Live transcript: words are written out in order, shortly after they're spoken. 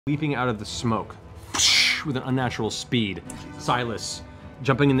Leaping out of the smoke with an unnatural speed. Silas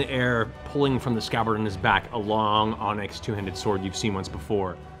jumping in the air, pulling from the scabbard in his back a long onyx two-handed sword you've seen once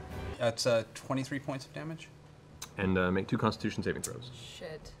before. That's 23 points of damage. And make 2 Constitution saving throws.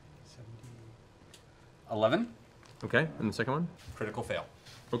 Shit. 11. Okay, and the second one? Critical fail.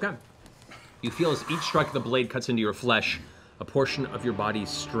 Okay. You feel as each strike of the blade cuts into your flesh, a portion of your body's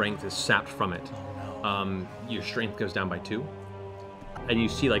strength is sapped from it. Your strength goes down by 2. And you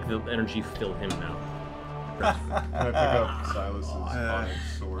see like the energy fill him now. Can I pick up Silas's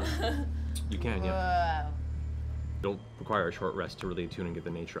onyx sword? You can, yeah. Wow. It'll require a short rest to really attune and get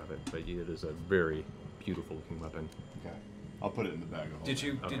the nature of it, but it is a very beautiful looking weapon. Okay. I'll put it in the bag. Did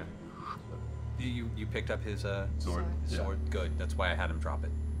you? Okay. You picked up his sword? Sword. Yeah. Good. That's why I had him drop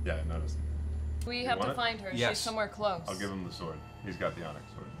it. Yeah, I noticed. We have to want it? find her. Yes. She's somewhere close. I'll give him the sword. He's got the onyx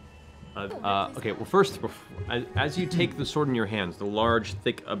sword. Okay, well first, as you take the sword in your hands, the large,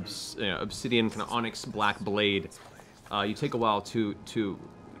 thick obsidian kind of onyx black blade, you take a while to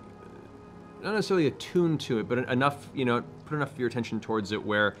not necessarily attune to it, but enough, put enough of your attention towards it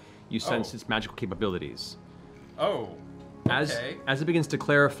where you sense its magical capabilities. Oh. Okay. As it begins to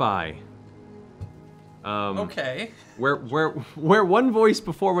clarify. Okay. Where one voice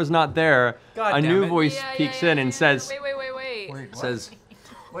before was not there, God a damn new it. voice peeks in and says, Wait. says,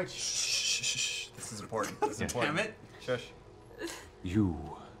 Wait. Shh. This is important. This is important. Damn it. Shush.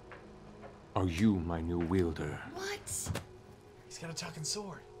 Are you my new wielder? What? He's got a talking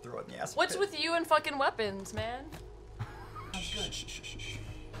sword. Throw it in the ass. What's with you and fucking weapons, man? Shh.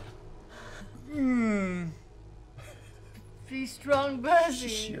 Be strong,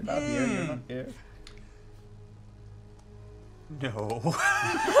 Bessie. You're not here. You're not here. No.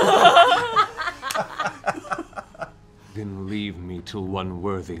 Then leave me till one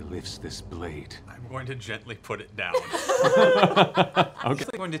worthy lifts this blade. I'm going to gently put it down. Okay.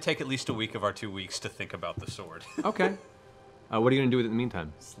 It's going to take at least a week of our 2 weeks to think about the sword. Okay. What are you going to do with it in the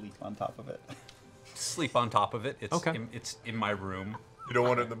meantime? Sleep on top of it. Sleep on top of it. It's Okay. It's in my room. You don't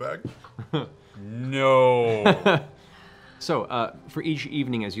want it in the bag? No. So, for each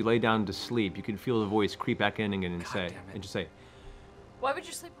evening as you lay down to sleep, you can feel the voice creep back in again and just say, Why would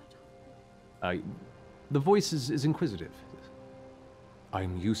you sleep on top? the voice is inquisitive.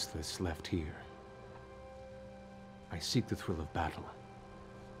 I'm useless left here. I seek the thrill of battle.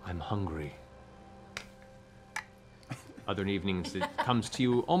 I'm hungry. Other evenings it comes to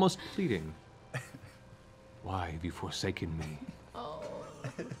you almost pleading. Why have you forsaken me? Oh.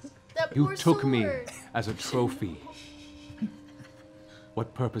 That You poor took me sword. as a trophy.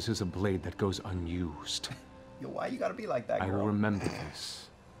 What purpose is a blade that goes unused? Yo, why you gotta be like that, I will girl? remember this.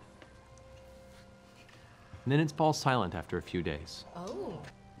 And then it falls silent after a few days. Oh.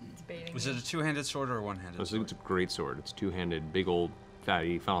 It's baiting Was me. it a two-handed sword or a one-handed It's sword? a great sword. It's two-handed, big old,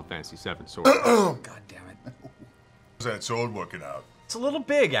 fatty Final Fantasy VII sword. God damn it. How's that sword working out? It's a little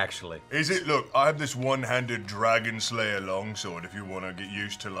big, actually. Is it? Look, I have this one-handed Dragon Slayer longsword if you want to get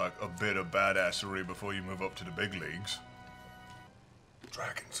used to, like, a bit of badassery before you move up to the big leagues.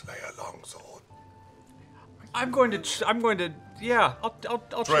 Dragon Slayer longsword. I'm going to, yeah, I'll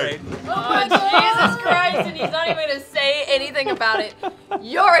trade. Oh, Jesus Christ, and he's not even gonna say anything about it.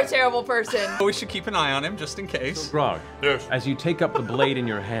 You're a terrible person. We should keep an eye on him, just in case. Grog, Yes. as you take up the blade in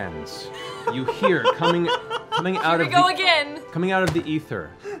your hands, you hear coming out Here of we go the again. coming out of the ether,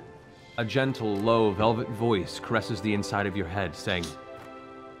 a gentle, low, velvet voice caresses the inside of your head, saying,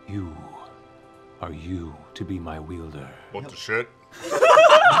 Are you to be my wielder? What the shit?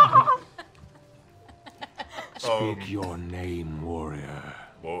 Speak your name, warrior.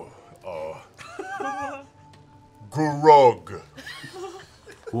 Grog.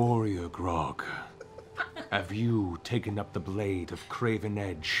 Warrior Grog, have you taken up the blade of Craven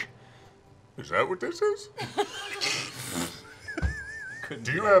Edge? Is that what this is?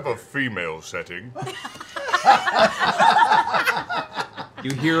 Do you have a female setting?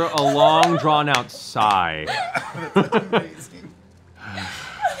 You hear a long, drawn-out sigh. Amazing.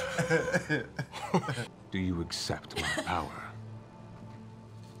 Do you accept my power?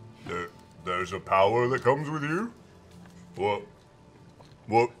 There's a power that comes with you?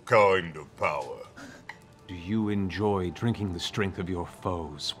 What kind of power? Do you enjoy drinking the strength of your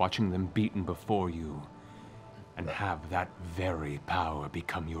foes, watching them beaten before you, and have that very power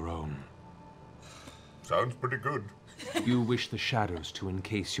become your own? Sounds pretty good. You wish the shadows to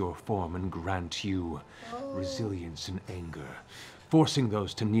encase your form and grant you resilience and anger, forcing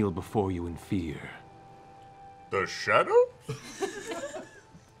those to kneel before you in fear. The shadow?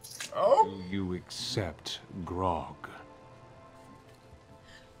 Oh? Do you accept Grog?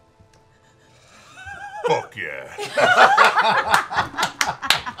 Fuck yeah.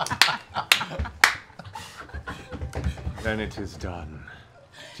 Then it is done.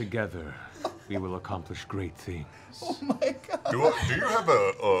 Together, we will accomplish great things. Oh my god. Do you have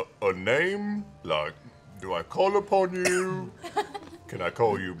a name? Like, do I call upon you? Can I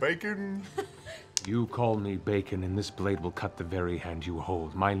call you Bacon? You call me Bacon, and this blade will cut the very hand you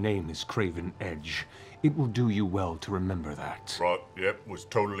hold. My name is Craven Edge. It will do you well to remember that. Right, yep, was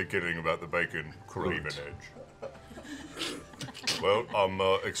totally kidding about the bacon. Craven Edge. Well, I'm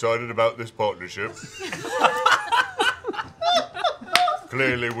excited about this partnership.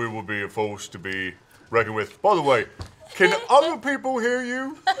 Clearly, we will be a force to be reckoned with. By the way, can other people hear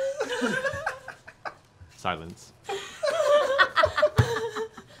you? Silence.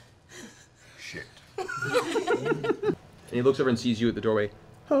 Shit. And he looks over and sees you at the doorway.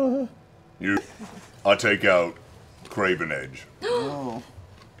 I take out Craven Edge. Oh.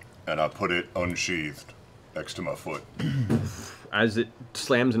 And I put it unsheathed next to my foot. As it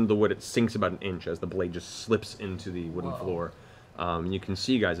slams into the wood, it sinks about an inch as the blade just slips into the wooden floor. And you can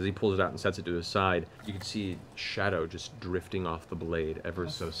see, guys, as he pulls it out and sets it to his side, you can see shadow just drifting off the blade ever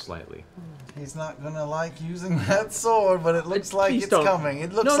so slightly. He's not gonna like using that sword, but it looks like Please it's don't. coming.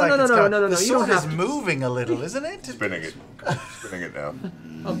 It looks No, like it's coming. no, The you don't sword is have to. moving a little, isn't it? Spinning it. Spinning it now.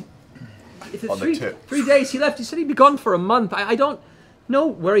 It's On the tip. 3 days. He left. He said he'd be gone for a month. I don't know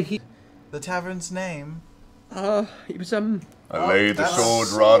where he... The tavern's name. He was, I laid the that's sword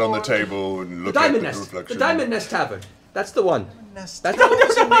a right on the sword. table and The looked at Diamond the Nest. reflection. The Diamond Nest Tavern. That's the one. Nest. That's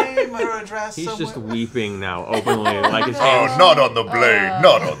There's a name or address He's somewhere. just weeping now, openly, like his Oh, hands. not on the blade,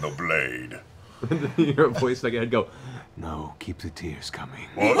 not on the blade. You hear a voice like it go, No, keep the tears coming.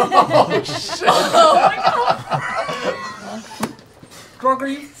 Grog, are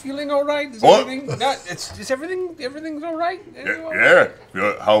you feeling all right? Is What? everything? No, is everything's all right? Yeah.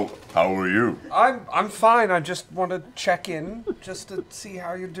 How are you? I'm fine. I just want to check in, just to see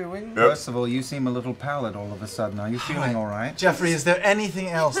how you're doing. First of all, you seem a little pallid all of a sudden. Are you feeling all right? Jeffrey, is there anything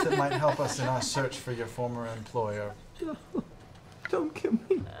else that might help us in our search for your former employer? don't kill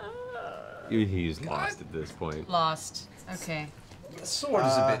me. He's lost at this point. Lost. Okay. The sword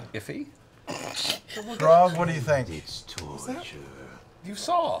is a bit iffy. Grog, what do you think? It's torture. You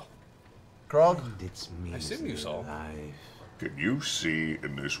saw. Grog? It's me. I assume you saw. Can you see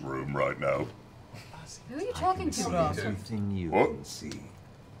in this room right now? Who are you talking to, Grog? Something you What? can see.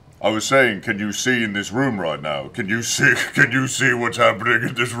 I was saying, can you see in this room right now? Can you see what's happening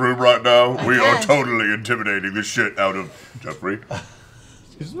in this room right now? We are can. totally intimidating the shit out of Jeffrey.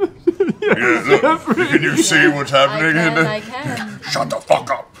 Yeah, look, can you see what's happening in I there? can. Shut the fuck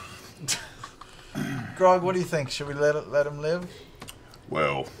up. Grog, what do you think? Should we let him live?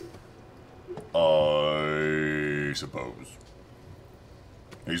 Well, I suppose.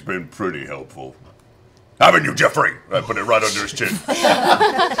 He's been pretty helpful. Haven't you, Jeffrey? I put it right under his chin.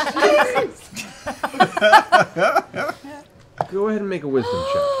 Go ahead and make a wisdom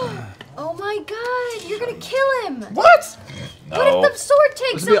check. Oh my god, you're gonna kill him! What? What if the sword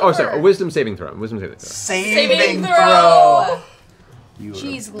takes over? Oh, sorry, a wisdom saving throw. Wisdom saving throw. Saving throw!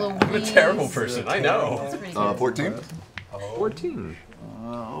 Jeez Louise. I'm a terrible person. I know. That's pretty good. 14? 14.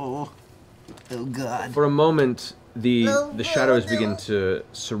 Oh. Oh god. For a moment, the shadows begin to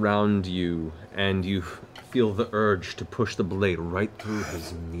surround you, and you feel the urge to push the blade right through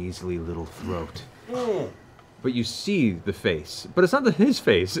his measly little throat. But you see the face. But it's not his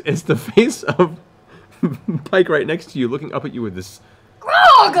face. It's the face of Pike right next to you, looking up at you with this...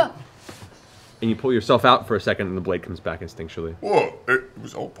 Grog! And you pull yourself out for a second, and the blade comes back instinctually. Well, it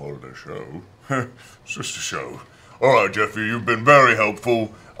was all part of the show. It's just a show. All right, Jeffrey, you've been very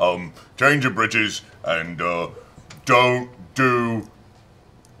helpful. Change your britches and don't do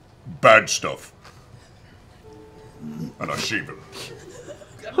bad stuff. And I sheave him.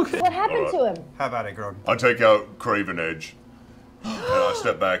 What happened to him? How about it, Grog? I take out Craven Edge, and I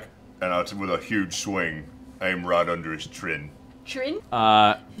step back, and with a huge swing, aim right under his chin. Trin?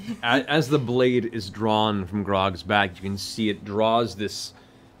 As the blade is drawn from Grog's back, you can see it draws this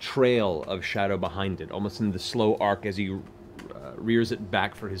trail of shadow behind it, almost in the slow arc as he rears it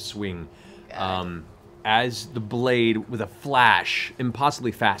back for his swing. As the blade, with a flash,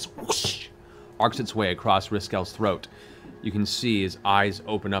 impossibly fast, whoosh, arcs its way across Riskel's throat. You can see his eyes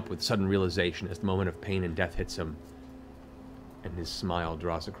open up with sudden realization as the moment of pain and death hits him. And his smile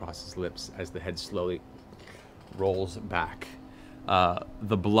draws across his lips as the head slowly rolls back.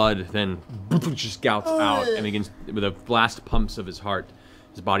 The blood then just gouts out and begins, with a blast pumps of his heart,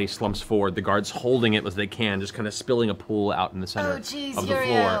 his body slumps forward, the guards holding it as they can, just kind of spilling a pool out in the center of the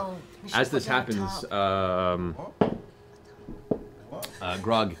floor. As this happens,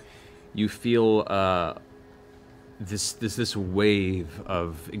 Grog, You feel this wave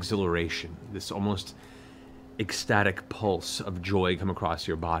of exhilaration, this almost ecstatic pulse of joy come across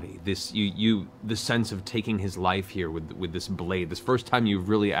your body. The sense of taking his life here with this blade. This first time you've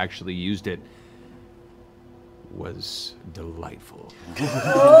really actually used it was delightful.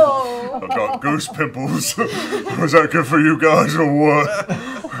 Oh. I've got goose pimples. Was that good for you guys or what?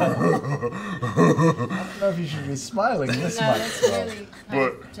 I don't know if you should be smiling this No, much. that's though. really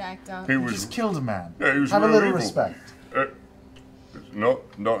But jacked up. he You was just killed a man. Yeah, he was Have a real little evil. respect.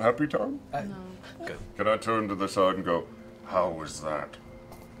 Not happy time? No. Can I turn to the side and go, how was that?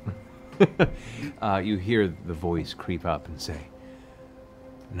 You hear the voice creep up and say,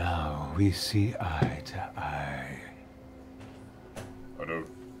 "Now we see eye to eye." I don't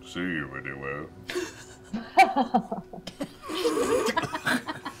see you anywhere.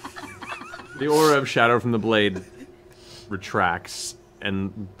 The aura of shadow from the blade retracts,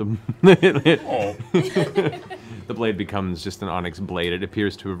 and the the blade becomes just an onyx blade. It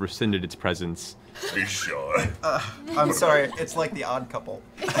appears to have rescinded its presence. Be shy. I'm sorry, it's like the odd couple.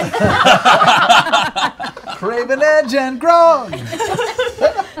 Craven Edge and Grog!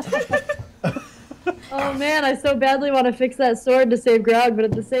 Oh man, I so badly want to fix that sword to save Grog, but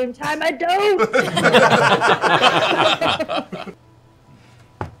at the same time, I don't!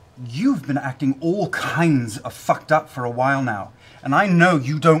 You've been acting all kinds of fucked up for a while now, and I know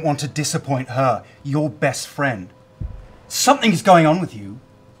you don't want to disappoint her, your best friend. Something's going on with you,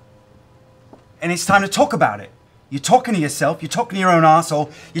 and it's time to talk about it. You're talking to yourself, you're talking to your own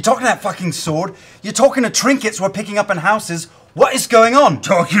arsehole, you're talking to that fucking sword, you're talking to trinkets we're picking up in houses. What is going on?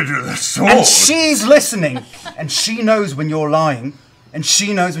 Talking to the sword? And she's listening, and she knows when you're lying, and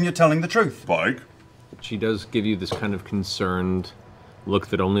she knows when you're telling the truth. Spike? She does give you this kind of concerned look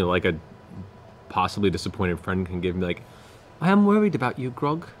that only like a possibly disappointed friend can give me, like, I am worried about you,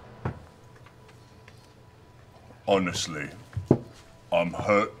 Grog. Honestly, I'm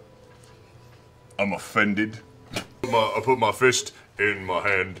hurt. I'm offended. I put my fist in my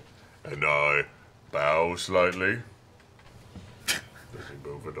hand and I bow slightly. Doesn't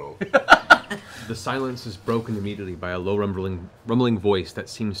move at all. The silence is broken immediately by a low rumbling voice that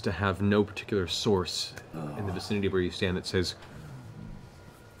seems to have no particular source in the vicinity where you stand that says,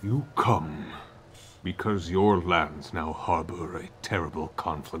 You come because your lands now harbor a terrible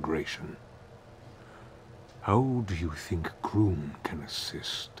conflagration. How do you think Groom can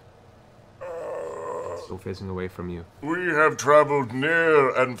assist? Still facing away from you. We have traveled near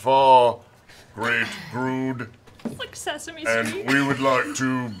and far, great Grood, It's like Sesame and Street. we would like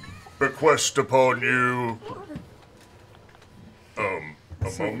to bequest upon you a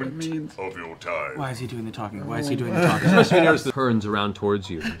moment of your time. Why is he doing the talking? Why is he doing the talking? Especially when he notices turns around towards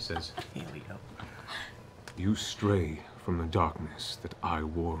you and says, Here we go. You stray from the darkness that I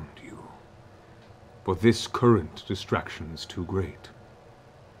warned you. For this current distraction is too great.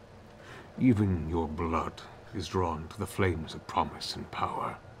 Even your blood is drawn to the flames of promise and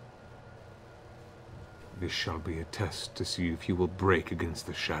power. This shall be a test to see if you will break against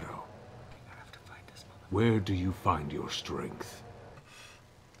the shadow. Where do you find your strength?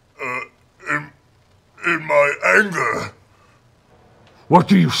 In my anger. What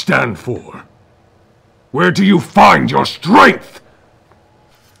do you stand for? Where do you find your strength?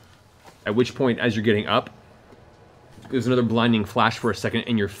 at which point, as you're getting up, there's another blinding flash for a second,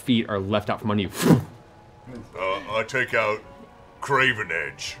 and your feet are left out from under you. I take out Craven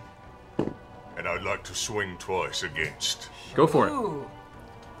Edge, and I'd like to swing twice against. Go for it.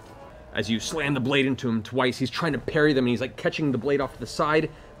 As you slam the blade into him twice, he's trying to parry them, and he's like catching the blade off to the side,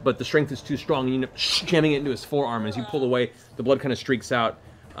 but the strength is too strong, and you end up jamming it into his forearm. As you pull away, the blood kind of streaks out.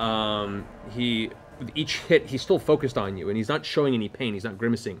 With each hit, he's still focused on you, and he's not showing any pain, he's not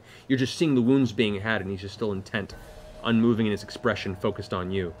grimacing. You're just seeing the wounds being had, and he's just still intent, unmoving in his expression, focused on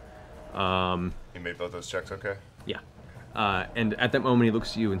you. You made both those checks okay? Yeah. And at that moment, he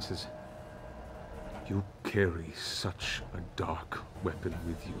looks at you and says, "You carry such a dark weapon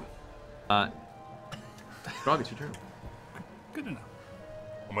with you." Grog, it's your turn. Good enough.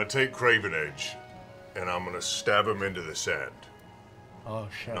 I'm gonna take Craven Edge, and I'm gonna stab him into the sand. Oh,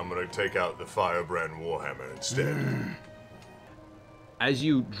 shit. And I'm gonna take out the Firebrand Warhammer instead. As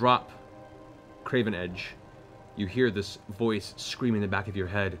you drop Craven Edge, you hear this voice scream in the back of your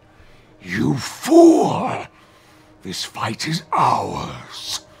head. "You fool! This fight is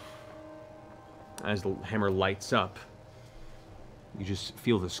ours!" As the hammer lights up, you just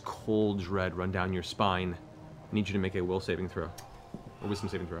feel this cold dread run down your spine. I need you to make a will saving throw. Or wisdom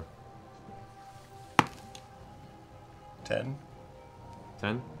saving throw. 10.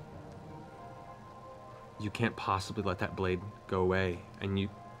 10? You can't possibly let that blade go away. And you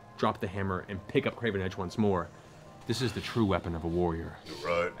drop the hammer and pick up Craven Edge once more. This is the true weapon of a warrior.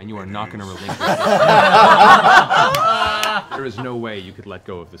 Right. And you are not going to relinquish it. There is no way you could let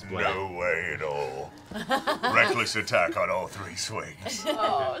go of this blade. No way at all. Reckless attack on all 3 swings.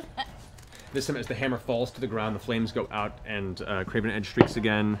 Oh. This time, as the hammer falls to the ground, the flames go out, and Craven Edge streaks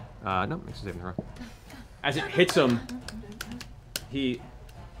again. No, makes a saving throw. As it hits him, he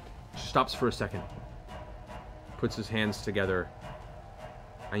stops for a second, puts his hands together.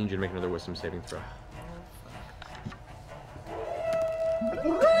 I need you to make another wisdom saving throw.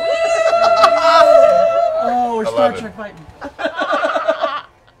 Oh, we're Star Trek fighting.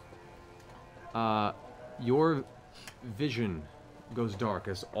 Your vision goes dark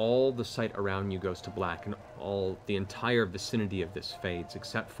as all the sight around you goes to black, and the entire vicinity of this fades,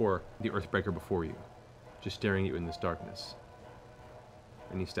 except for the Earthbreaker before you, just staring at you in this darkness.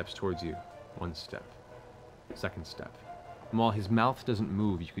 And he steps towards you. 1 step. 2nd step. And while his mouth doesn't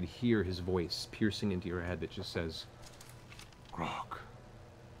move, you could hear his voice piercing into your head that just says, Grog,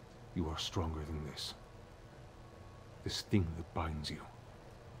 you are stronger than this. This thing that binds you.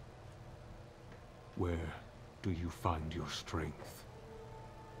 Where do you find your strength?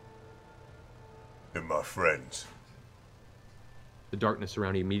 In my friends. the darkness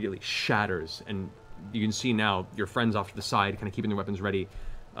around you immediately shatters, and you can see now your friends off to the side, kind of keeping their weapons ready.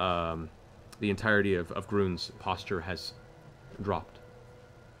 The entirety of Groon's posture has dropped.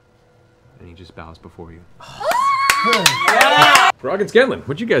 And he just bows before you. Grog and Scanlan,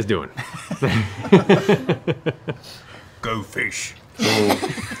 what you guys doing? Go fish.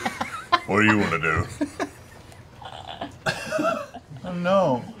 What do you want to do? I don't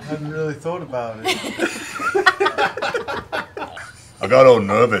know. I hadn't really thought about it. I got all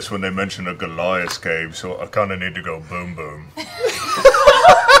nervous when they mentioned a Goliath's cave, so I kind of need to go boom boom.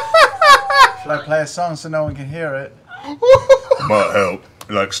 Should I play a song so no one can hear it? Might help.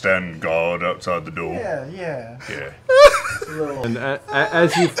 Like stand guard outside the door. Yeah. And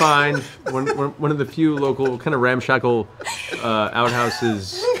as you find one of the few local kind of ramshackle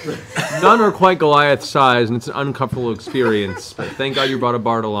outhouses, none are quite Goliath size, and it's an uncomfortable experience. But thank God you brought a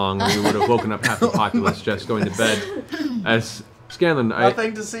bard along, or we would have woken up half the populace just going to bed. As Scanlan,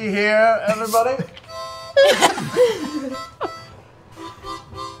 nothing to see here, everybody.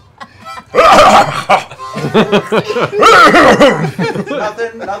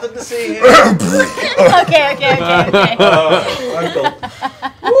 nothing to see here. Okay.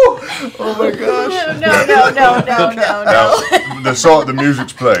 Oh my gosh. No. The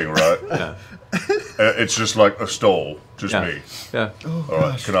music's playing, right? Yeah. It's just like a stall, just me. Yeah. Oh, all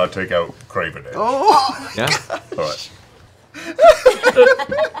right. Can I take out Craven Edge? Oh. Yeah. All right.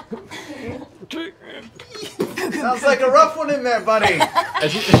 Sounds like a rough one in there, buddy.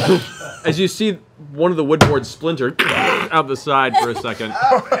 As you see one of the wood boards splinter out the side for a second.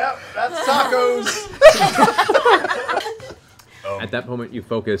 Yep, that's tacos. At that moment, you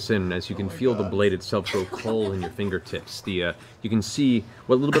focus in as you can feel the blade itself grow cold in your fingertips. You can see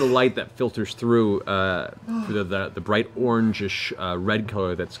what little bit of light that filters through the bright orangish red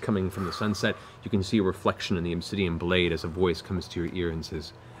color that's coming from the sunset. You can see a reflection in the obsidian blade as a voice comes to your ear and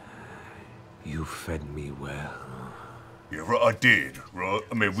says, "You fed me well." Yeah, right, I did, right?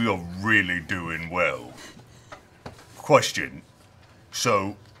 I mean, we are really doing well. Question.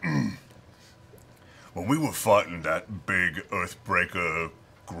 So, when we were fighting that big Earthbreaker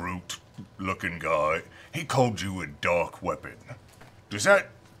Groot-looking guy, he called you a dark weapon. Do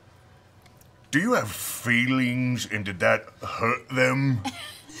you have feelings, and did that hurt them?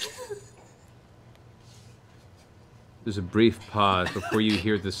 There's a brief pause before you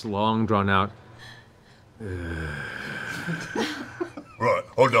hear this long drawn out. Right,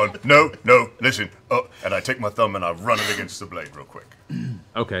 hold on. No, listen. Oh, and I take my thumb and I run it against the blade real quick.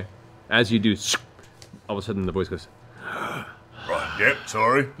 Okay. As you do, all of a sudden the voice goes, Right, yep,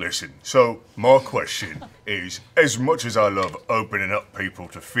 sorry. Listen, so my question is, as much as I love opening up people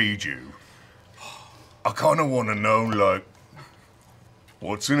to feed you, I kind of want to know, like,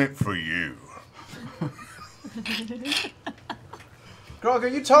 what's in it for you? Grog, are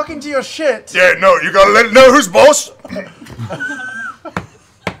you talking to your shit? Yeah, no, you gotta let it know who's boss.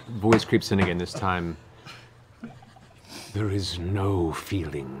 Voice creeps in again, this time. There is no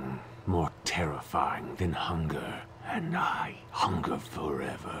feeling more terrifying than hunger, and I hunger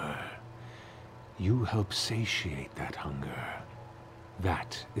forever. You help satiate that hunger.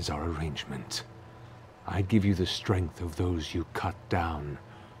 That is our arrangement. I give you the strength of those you cut down,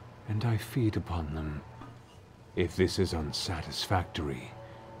 and I feed upon them. If this is unsatisfactory,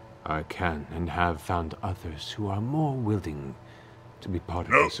 I can and have found others who are more willing to be part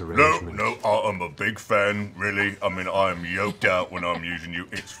of No, this arrangement. no, I'm a big fan, really. I mean, I am yoked out when I'm using you.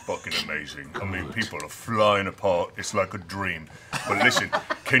 It's fucking amazing. I mean, people are flying apart. It's like a dream. But listen,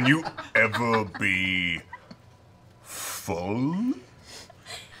 can you ever be full?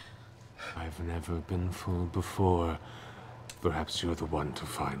 I've never been full before. Perhaps you're the one to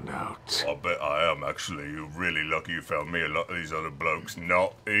find out. I bet I am, actually. You're really lucky you found me. A lot of these other blokes,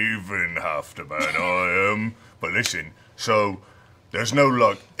 not even half the man I am. But listen, so there's no,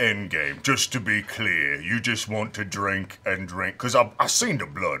 like, end game. Just to be clear, you just want to drink and drink. Because I've seen the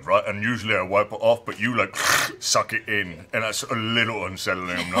blood, right? And usually I wipe it off, but you, like, suck it in. And that's a little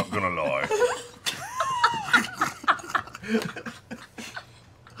unsettling, I'm not gonna lie.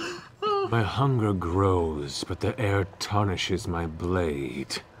 My hunger grows, but the air tarnishes my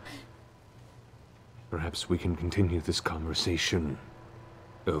blade. Perhaps we can continue this conversation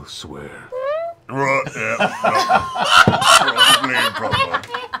elsewhere. Right, yeah. Probably improper.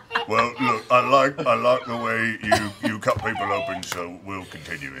 Well, look, I like the way you cut people open, so we'll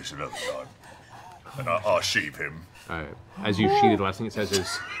continue this another time. And I'll sheave him. As you sheathe, the last thing it says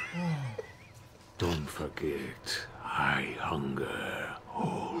is, don't forget, I hunger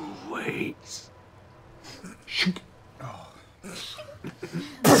always.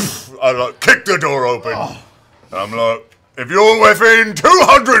 I like kick the door open. I'm like, if you're within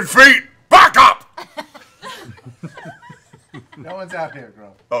 200 feet, back up! No one's out here,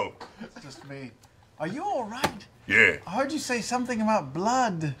 Grog. Oh. It's just me. Are you all right? Yeah. I heard you say something about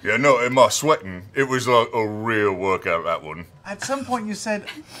blood. Yeah, no, in my sweating, it was like a real workout, that one. At some point you said,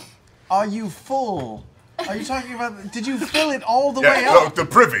 are you full? Are you talking about, did you fill it all the way up? The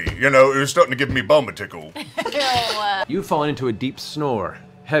privy, you know, it was starting to give me bomber tickle. You've fallen into a deep snore.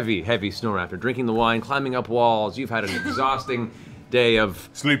 Heavy, heavy snore after drinking the wine, climbing up walls. You've had an exhausting day of...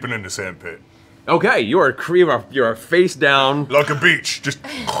 Sleeping in the sandpit. Okay, you're face down. Like a beach, just...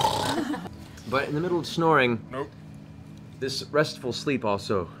 But in the middle of snoring, nope. This restful sleep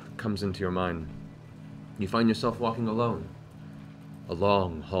also comes into your mind. You find yourself walking alone. A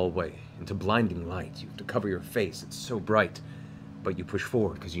long hallway into blinding light. You have to cover your face, it's so bright. But you push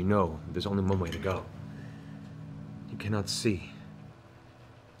forward because you know there's only one way to go. You cannot see.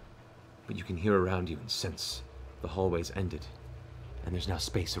 But you can hear around you and sense the hallway's ended. And there's now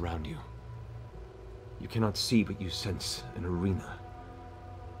space around you. You cannot see, but you sense an arena.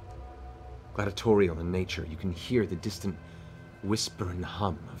 Gladiatorial in nature, you can hear the distant whisper and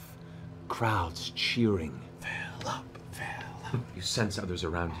hum of crowds cheering. Fill up, fill up. You sense others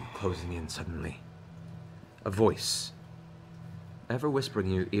around you, closing in suddenly. A voice, ever whispering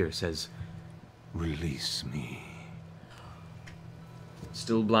in your ear, says, "Release me."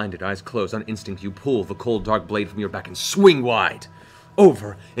 Still blinded, eyes closed, on instinct, you pull the cold, dark blade from your back and swing wide.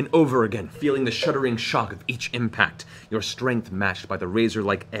 Over and over again, feeling the shuddering shock of each impact, your strength matched by the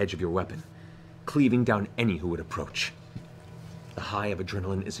razor-like edge of your weapon, cleaving down any who would approach. The high of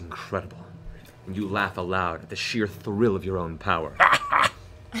adrenaline is incredible, and you laugh aloud at the sheer thrill of your own power.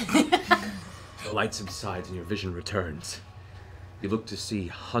 The light subsides and your vision returns. You look to see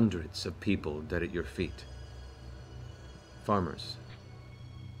hundreds of people dead at your feet. Farmers.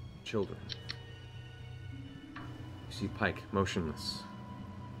 Children. You see Pike motionless,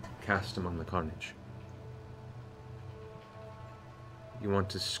 cast among the carnage. You want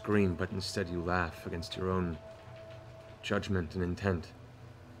to scream, but instead you laugh against your own judgment and intent,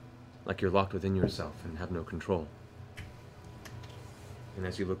 like you're locked within yourself and have no control. And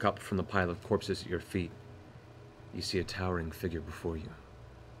as you look up from the pile of corpses at your feet, you see a towering figure before you,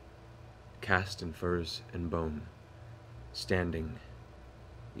 cast in furs and bone, standing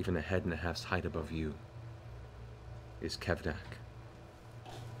even a head and a half's height above you, is Kevdak.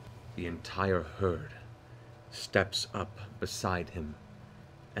 The entire herd steps up beside him,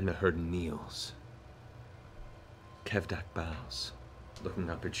 and the herd kneels. Kevdak bows, looking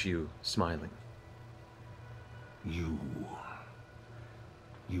up at you, smiling. You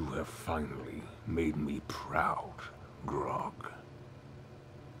have finally made me proud, Grog.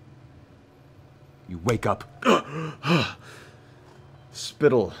 You wake up.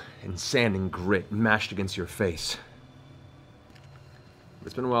 Spittle and sand and grit mashed against your face.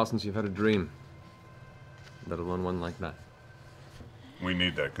 It's been a while since you've had a dream, let alone one like that. We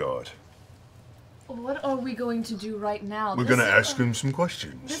need that guard. What are we going to do right now? We're gonna ask him some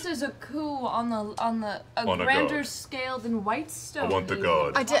questions. This is a coup on a grander guard. scale than Whitestone. I want the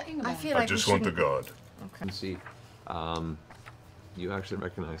guard. I feel like I just want the guard. Okay. You see, you actually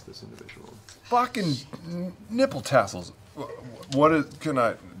recognize this individual. Fucking nipple tassels. What is, can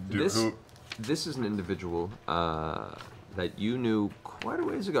I do? This is an individual that you knew quite a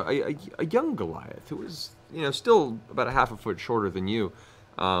ways ago. A young Goliath who was, still about a half a foot shorter than you.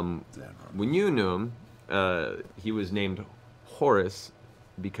 When you knew him, he was named Horus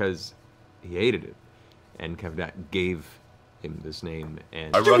because he hated it, and Kevdak gave him this name.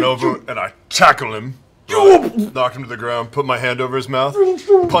 And I run over and I tackle him, knock him to the ground, put my hand over his mouth,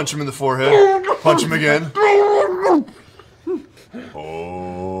 punch him in the forehead, punch him again. Horus.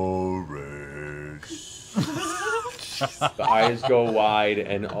 The eyes go wide,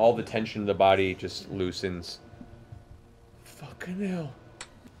 and all the tension in the body just loosens. Fucking hell.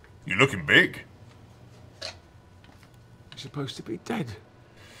 You're looking big. You're supposed to be dead.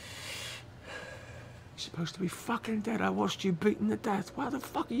 You're supposed to be fucking dead. I watched you beaten to death. Why the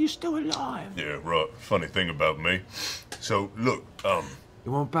fuck are you still alive? Yeah, right. Funny thing about me. So, look,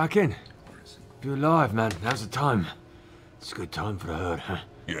 You want back in? If you're alive, man, now's the time. It's a good time for the herd, huh?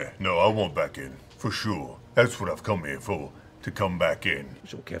 Yeah, no, I want back in. For sure. That's what I've come here for. To come back in. I'm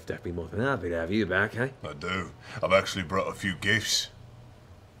sure Kevdak be more than happy to have you back, eh? I do. I've actually brought a few gifts.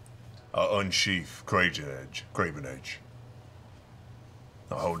 I unsheath Craven Edge.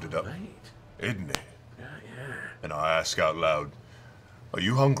 I hold it up. Right. Isn't it? Yeah. And I ask out loud, are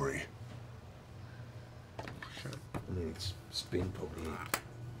you hungry? I mean, it's been probably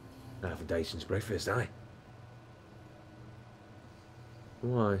half a day since breakfast, eh?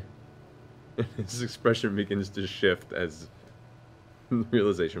 Why? His expression begins to shift as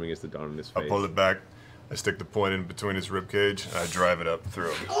realization begins to dawn on his face. I pull it back. I stick the point in between his ribcage, and I drive it up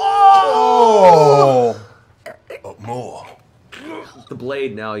through him. Oh! Up more. The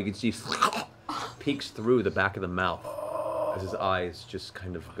blade now, you can see, peeks through the back of the mouth as his eyes just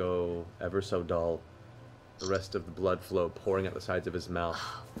kind of go ever so dull. The rest of the blood flow pouring out the sides of his mouth.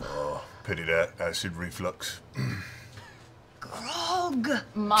 Oh, pity that. Acid reflux. Grog!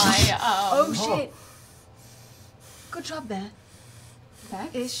 My, Oh, shit. Good job there.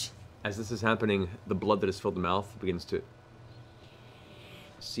 Back-ish. As this is happening, the blood that has filled the mouth begins to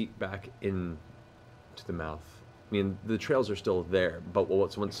seep back into the mouth. I mean, the trails are still there, but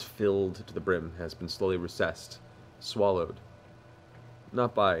what's once filled to the brim has been slowly recessed, swallowed.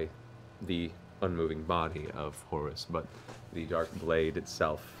 Not by the unmoving body of Horus, but the dark blade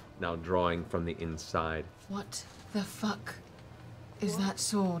itself, now drawing from the inside. What the fuck is that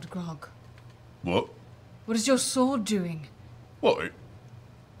sword, Grog? What? What is your sword doing? What?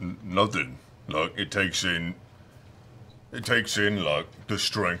 Nothing. Like, it takes in, like, the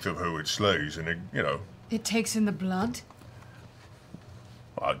strength of who it slays, and it, It takes in the blood?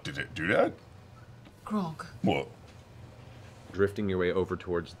 Did it do that? Grog. What? Drifting your way over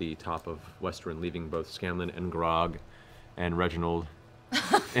towards the top of Western, leaving both Scanlan and Grog and Reginald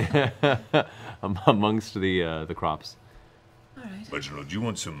amongst the crops. All right. Reginald, do you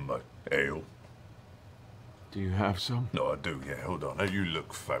want some ale? Do you have some? No, I do, yeah. Hold on. Now, you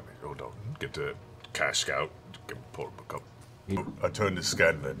look fabulous. Hold on. Get the cask out. Pour him a cup. I turn to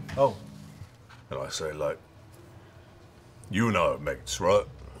Scanlan. Oh. And I say, like, you and I are mates, right?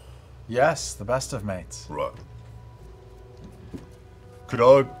 Yes, the best of mates. Right. Could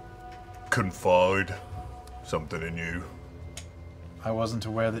I confide something in you? I wasn't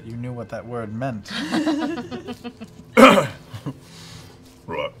aware that you knew what that word meant.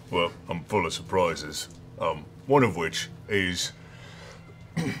 Right, well, I'm full of surprises. One of which is...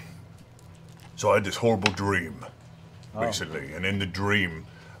 So I had this horrible dream recently, and in the dream,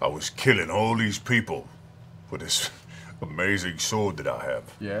 I was killing all these people with this amazing sword that I have.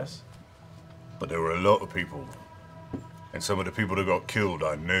 Yes? But there were a lot of people, and some of the people that got killed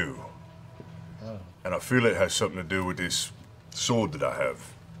I knew. Oh. And I feel it has something to do with this sword that I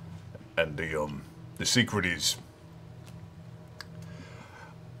have. And the secret is...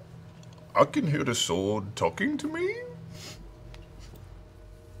 I can hear the sword talking to me.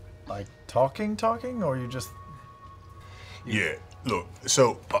 Like talking, or you just... Yeah, look,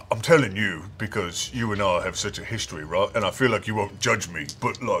 so I'm telling you because you and I have such a history, right? And I feel like you won't judge me,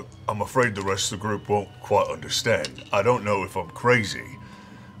 but look, I'm afraid the rest of the group won't quite understand. I don't know if I'm crazy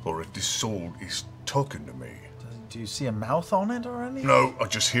or if this sword is talking to me. Do you see a mouth on it or anything? No, I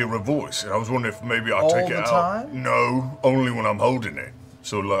just hear a voice, and I was wondering if maybe I'll take it out. All the time? No, only when I'm holding it.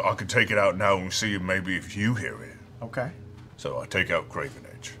 So like, I could take it out now and see maybe if you hear it. Okay. So I take out Craven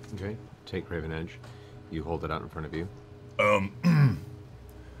Edge. Okay, take Craven Edge. You hold it out in front of you.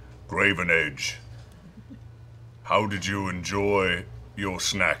 Craven Edge, how did you enjoy your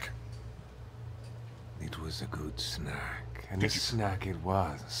snack? It was a good snack, and a snack it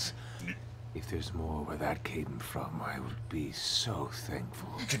was. If there's more where that came from, I would be so thankful.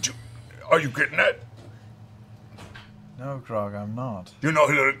 Are you getting that? No, Grog, I'm not. You're not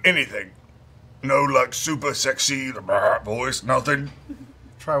hearing anything. No, like, super sexy voice, nothing?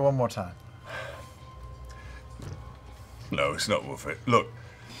 Try one more time. No, it's not worth it. Look,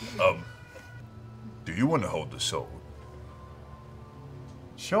 do you want to hold the sword?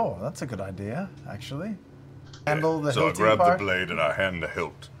 Sure, that's a good idea, actually. Handle the So I hilty grab part. the blade and I hand the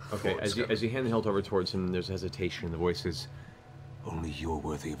hilt. Okay, as you hand the hilt over towards him, there's hesitation in the voice is, Only you're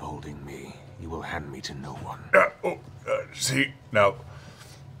worthy of holding me. You will hand me to no one. See, now,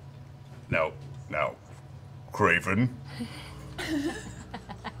 Craven.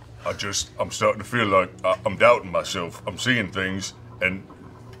 I'm starting to feel like I'm doubting myself. I'm seeing things, and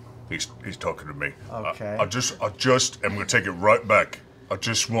he's talking to me. Okay. I just am gonna take it right back. I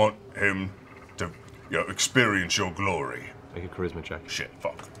just want him to, experience your glory. Make a charisma check. Shit,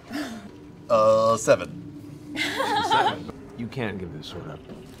 fuck. 7. 7. You can't give this sword up.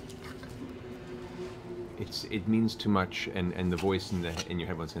 It means too much, and the voice in your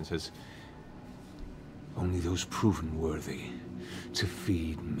head once again says, Only those proven worthy to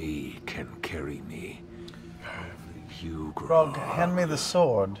feed me can carry me. You, Grog, hand me the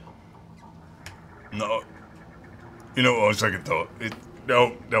sword. No. You know what? On second thought,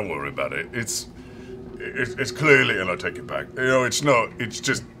 don't worry about it. It's clearly, and I take it back. It's not. It's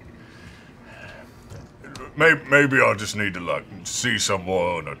just. Maybe I'll just need to see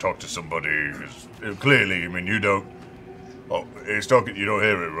someone or talk to somebody. Clearly, I mean, you don't. Oh, it's talking. You don't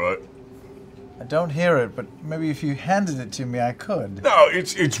hear it, right? I don't hear it, but maybe if you handed it to me, I could. No,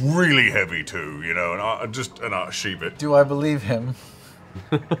 it's really heavy too, and I sheave it. Do I believe him?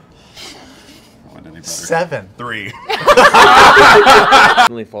 7. 3.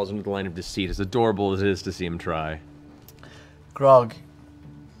 Suddenly falls into the line of deceit, as adorable as it is to see him try. Grog,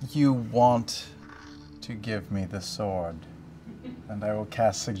 you want to give me the sword, and I will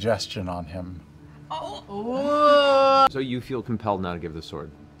cast suggestion on him. So you feel compelled now to give the sword.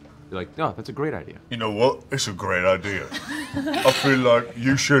 You're like, no, that's a great idea. You know what? It's a great idea. I feel like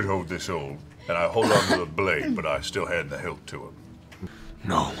you should hold this sword, and I hold on to the blade, but I still hand the hilt to him.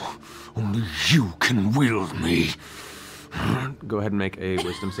 No, only you can wield me. Go ahead and make a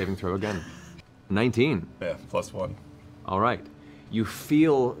wisdom saving throw again. 19. Yeah, +1. All right. You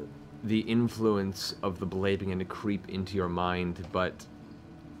feel the influence of the blade begin to creep into your mind, but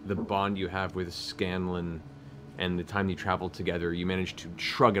the bond you have with Scanlan and the time you traveled together, you manage to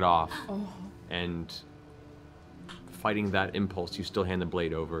shrug it off. Oh. And fighting that impulse, you still hand the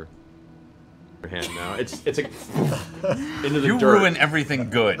blade over. Your hand now. It's like into the You dirt. ruin everything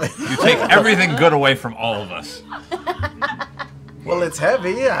good. You take everything good away from all of us. Well, it's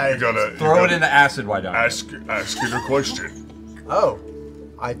heavy. I Throw it into acid, why don't you? Ask it a question. Oh,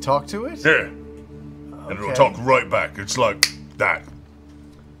 I talk to it? Yeah. And it'll talk right back. It's like that.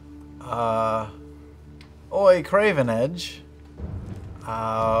 Oi, Craven Edge.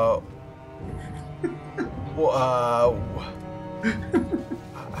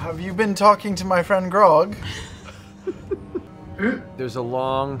 Have you been talking to my friend Grog? There's a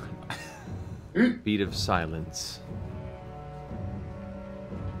long beat of silence.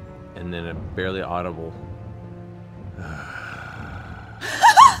 And then a barely audible.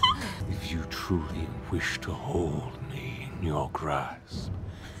 If you truly wish to hold me in your grasp,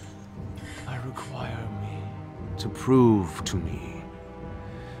 I require me to prove to me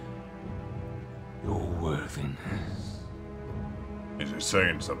your worthiness. Is it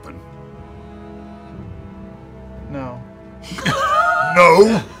saying something? No.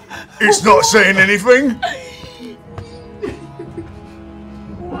 No! It's not saying anything?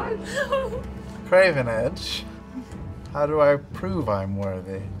 Craven Edge. How do I prove I'm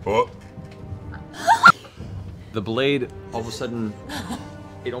worthy? What? The blade, all of a sudden,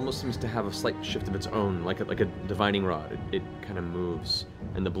 it almost seems to have a slight shift of its own, like a divining rod. It kind of moves,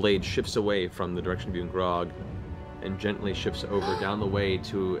 and the blade shifts away from the direction of you and Grog, and gently shifts over down the way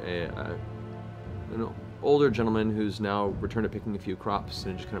to an older gentleman who's now returned to picking a few crops,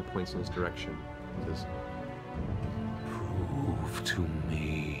 and it just kind of points in his direction. It says, Prove to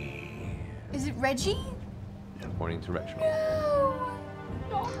me. Is it Reggie? pointing to Reginald. No,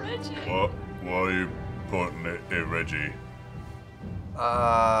 not Reggie. Why are you pointing at Reggie?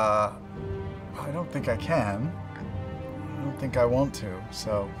 I don't think I can. I don't think I want to,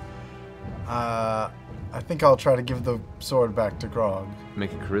 so... I think I'll try to give the sword back to Grog.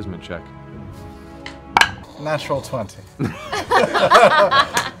 Make a charisma check. Natural 20.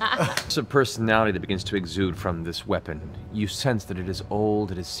 It's a personality that begins to exude from this weapon. You sense that it is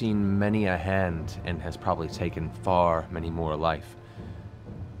old, it has seen many a hand, and has probably taken far many more life.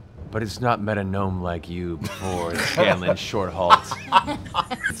 But it's not met a gnome like you before Scanlan's short halt.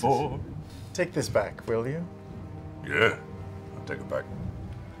 Take this back, will you? Yeah, I'll take it back.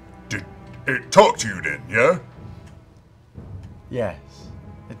 it talked to you then, yeah? Yes,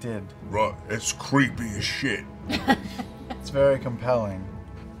 it did. Right, it's creepy as shit. It's very compelling.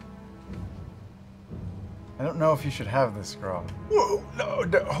 I don't know if you should have this, Grog. Whoa, no,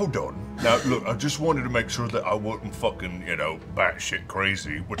 hold on. Now, look, I just wanted to make sure that I wasn't fucking, batshit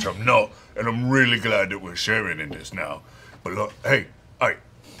crazy, which I'm not, and I'm really glad that we're sharing in this now. But look, hey,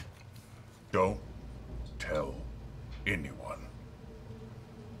 don't tell anyone.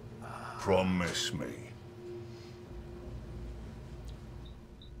 Promise me.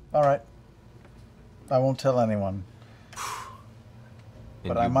 All right. I won't tell anyone.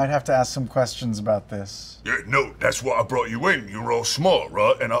 But I might have to ask some questions about this. Yeah, no, that's why I brought you in. You're all smart,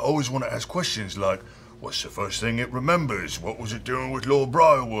 right? And I always want to ask questions like, what's the first thing it remembers? What was it doing with Lord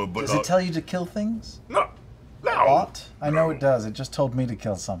Briarwood? But Does it tell you to kill things? No. What? I know it does. It just told me to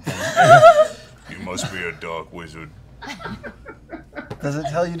kill something. You must be a dark wizard. Does it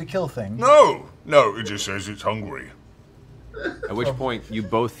tell you to kill things? No, it just says it's hungry. At which point, you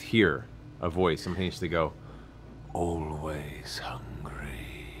both hear a voice simultaneously go, always hungry.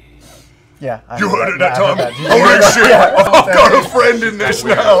 Yeah. You heard it that time? Holy shit! I've got a friend in this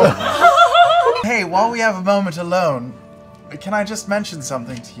now! Hey, while we have a moment alone, can I just mention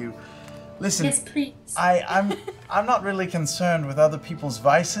something to you? Listen, yes, please. I'm not really concerned with other people's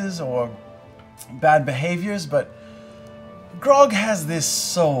vices or bad behaviors, but Grog has this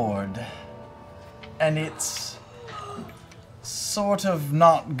sword, and it's sort of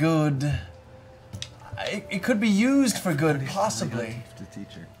not good. It could be used for good, possibly.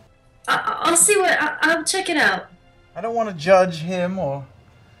 I'll see what. I'll check it out. I don't want to judge him or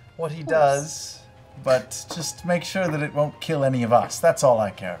what he does, but just make sure that it won't kill any of us. That's all I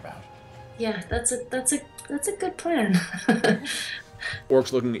care about. Yeah, that's a good plan.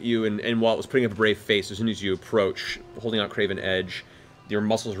 Orc's looking at you, and while it was putting up a brave face, as soon as you approach, holding out Craven Edge, your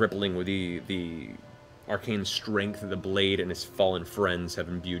muscles rippling with the arcane strength of the blade and his fallen friends have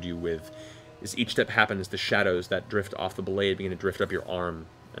imbued you with. As each step happens, the shadows that drift off the blade begin to drift up your arm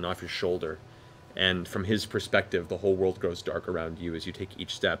and off your shoulder. And from his perspective, the whole world grows dark around you as you take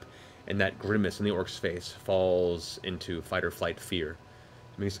each step, and that grimace in the orc's face falls into fight-or-flight fear.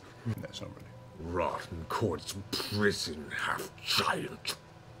 I mean, that's not really. Rotten court's prison, half-giant.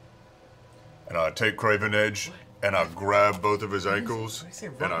 And I take Craven Edge, and I grab both of his ankles,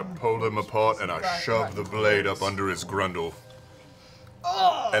 and I pull them apart, and I shove the blade up under his grundle,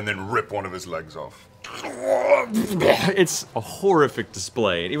 and then rip one of his legs off. It's a horrific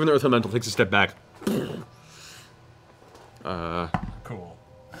display, and even the Earth Elemental takes a step back. Cool.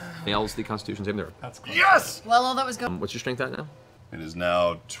 Nails the Constitution saving throw. That's cool. Yes! Well, all that was going. What's your strength at now? It is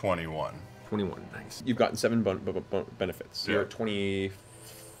now 21. 21, nice. You've gotten 7 benefits. Yeah. You're at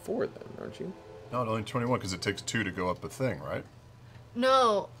 24 then, aren't you? No, only 21 because it takes 2 to go up a thing, right?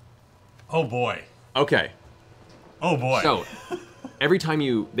 No. Oh boy. Okay. Oh boy. So, every time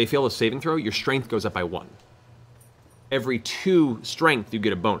they fail a saving throw, your strength goes up by 1. Every 2 strength, you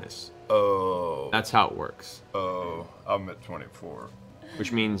get a bonus. Oh. That's how it works. Oh, I'm at 24.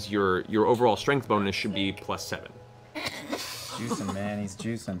 Which means your overall strength bonus should be +7. Juicing, man, he's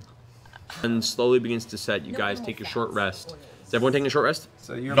juicing. And slowly begins to set. You guys take a short rest. Is everyone taking a short rest?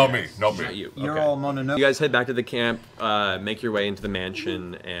 So you're not me. Not you. You're okay. all mono. You guys head back to the camp, make your way into the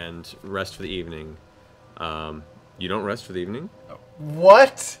mansion, and rest for the evening. You don't rest for the evening?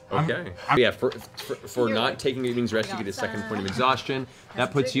 What? Okay. Yeah, for not taking your evening's rest, you get a second point of exhaustion.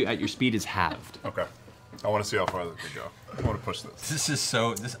 That puts you at your speed is halved. Okay. I want to see how far this can go. I want to push this. This is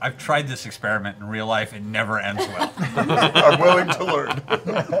so. I've tried this experiment in real life. It never ends well. I'm willing to learn.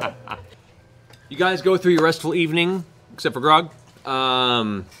 You guys go through your restful evening, except for Grog.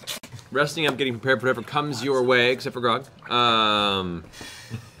 Resting up, getting prepared for whatever comes your way, except for Grog.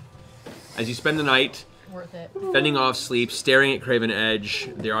 As you spend the night, Worth it. fending off sleep, staring at Craven Edge,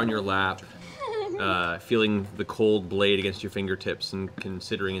 they're on your lap, feeling the cold blade against your fingertips and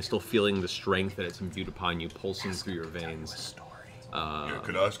considering and still feeling the strength that it's imbued upon you, pulsing through your veins. Yeah,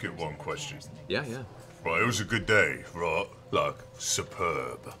 could I ask you one question? Yeah, yeah. Right, it was a good day, right? Like,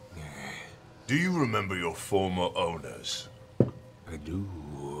 superb. Do you remember your former owners? I do.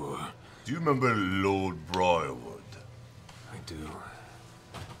 Do you remember Lord Briarwood? I do.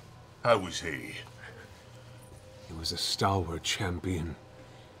 How was he? He was a stalwart champion.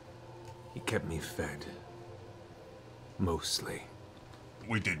 He kept me fed. Mostly.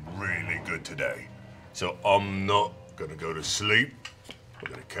 We did really good today. So I'm not gonna go to sleep. We're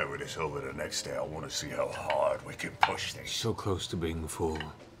gonna carry this over the next day. I want to see how hard we can push this. So close to being full.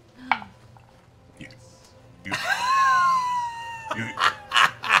 You're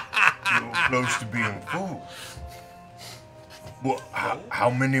close to being full. What? How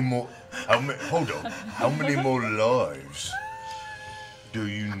many more? Hold on. How many more lives do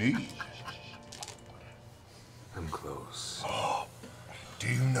you need? I'm close. Do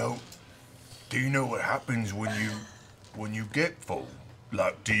you know what happens when you get full?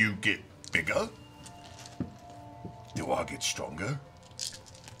 Like, do you get bigger? Do I get stronger?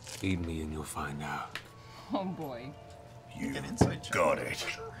 Feed me and you'll find out. Oh boy. You got it.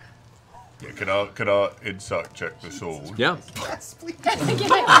 Yeah, can I insight check the sword? Yeah. Yes, please.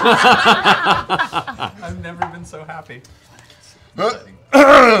 I've never been so happy.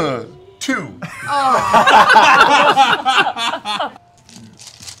 2.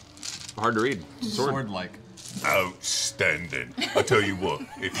 Hard to read. Sword-like. Outstanding. I tell you what,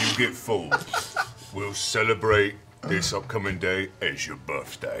 if you get full, we'll celebrate this upcoming day as your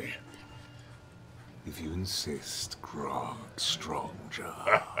birthday. If you insist, Grog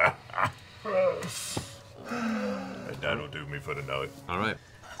Strongjaw. And that'll do me for the night. All right.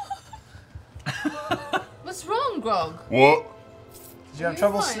 What's wrong, Grog? What? Did you have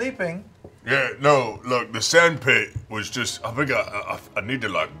trouble sleeping? Yeah, no, look, the sandpit was just, I think I need to,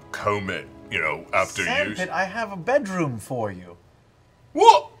 like, comb it, you know, after use. Sandpit, I have a bedroom for you.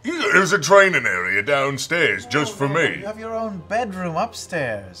 What? There's a training area downstairs just for me. You have your own bedroom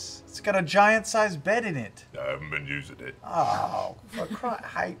upstairs. It's got a giant-sized bed in it. I haven't been using it. Oh,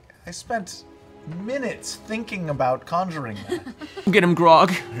 I spent minutes thinking about conjuring that. Get him,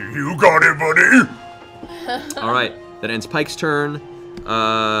 Grog. You got it, buddy. All right, that ends Pike's turn.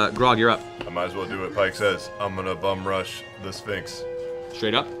 Grog, you're up. I might as well do what Pike says. I'm gonna bum rush the Sphinx.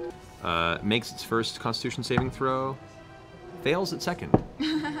 Straight up. Makes its first Constitution saving throw. Fails at second.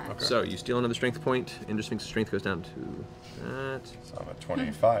 Okay. So you steal another strength point, and your Sphinx's strength goes down to that. So I'm at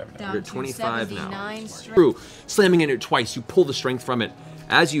 25 now. You're at 25 now. Strength. True. Slamming into it twice, you pull the strength from it.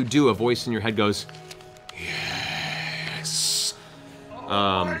 As you do, a voice in your head goes, "Yes."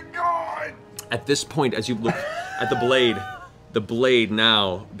 Oh my God! At this point, as you look at the blade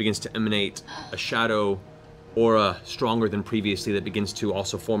now begins to emanate a shadow aura stronger than previously that begins to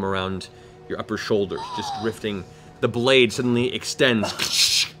also form around your upper shoulders, just drifting. The blade suddenly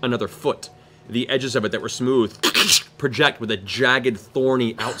extends another foot. The edges of it that were smooth project with a jagged,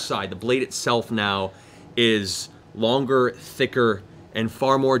 thorny outside. The blade itself now is longer, thicker, and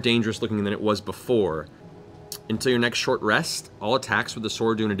far more dangerous looking than it was before. Until your next short rest, all attacks with the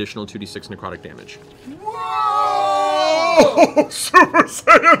sword do an additional 2d6 necrotic damage. Whoa! Super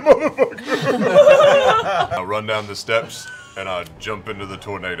Saiyan motherfucker! I run down the steps and I jump into the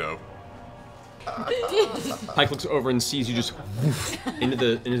tornado. Pike looks over and sees you just woof, into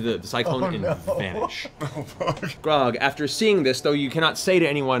the cyclone and vanish. Grog, after seeing this, though you cannot say to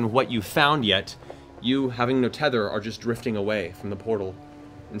anyone what you found yet, you, having no tether, are just drifting away from the portal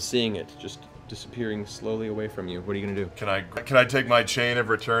and seeing it just disappearing slowly away from you. What are you gonna do? Can I take my chain of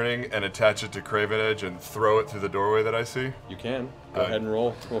returning and attach it to Craven Edge and throw it through the doorway that I see? You can. Go ahead and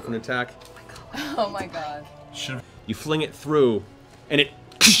roll. Roll for an attack. Oh my God. You fling it through, and it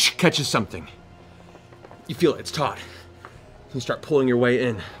catches something. You feel it's taut. You start pulling your way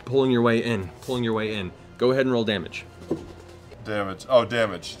in, pulling your way in, pulling your way in. Go ahead and roll damage. Damage. Oh,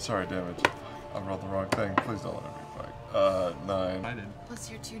 damage. Sorry, damage. I rolled the wrong thing. Please don't let it be Pike. 9. I did. Plus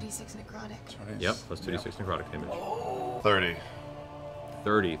your 2d6 necrotic. Yep, plus 2d6 necrotic damage.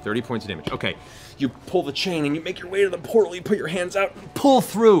 30. 30 points of damage. Okay, you pull the chain and you make your way to the portal. You put your hands out and pull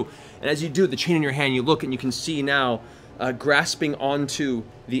through. And as you do, the chain in your hand, you look and you can see now, grasping onto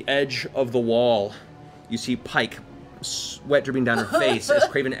the edge of the wall, you see Pike, sweat dripping down her face as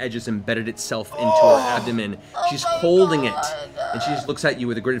Craven Edge has embedded itself into her abdomen. She's holding it, and she just looks at you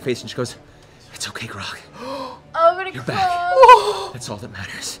with a gritted face and she goes, "It's okay, Grog. I'm gonna You're cry. back. That's all that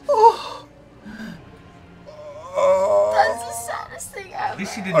matters." That's the saddest thing ever. At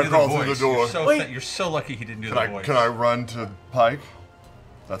least he didn't I do the crawled voice. through the door. You're so lucky he didn't do Can the I, voice. can I run to Pike?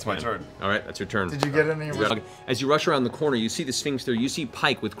 That's my turn. All right, that's your turn. Did you get any? As you rush around the corner, you see the Sphinx there. You see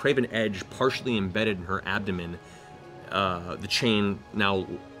Pike with Craven Edge partially embedded in her abdomen. The chain now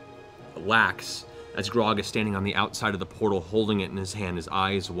lax as Grog is standing on the outside of the portal, holding it in his hand, his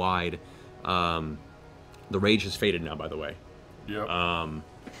eyes wide. The rage has faded now, by the way. Yep. I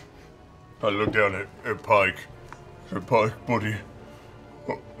look down at Pike. I said, "Pike, buddy,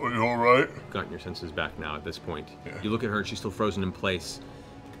 are you all right?" Gotten your senses back now at this point. Yeah. You look at her and she's still frozen in place.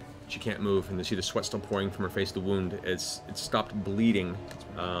 She can't move, and you see the sweat still pouring from her face. The wound, it's stopped bleeding,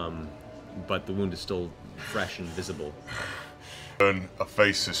 but the wound is still fresh and visible. And I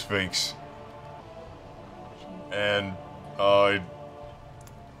face the Sphinx. And I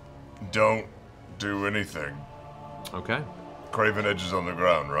don't do anything. Okay. Craven Edge is on the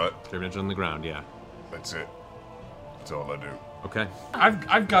ground, right? Craven Edge on the ground, yeah. That's it. That's all I do. Okay.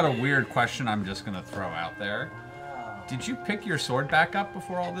 I've got a weird question I'm just gonna throw out there. Did you pick your sword back up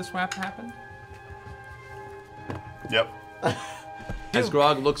before all this WAP happened? Yep. As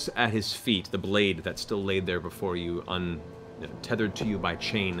Grog looks at his feet, the blade that's still laid there before you, tethered to you by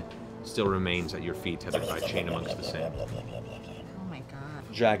chain, still remains at your feet, tethered by chain amongst the sand. Oh my god.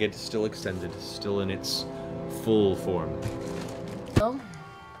 Jagged, still extended, still in its full form. Oh?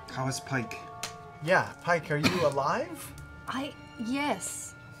 How is Pike? Yeah, Pike, are you alive?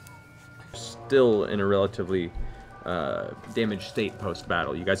 Yes. Still in a relatively damaged state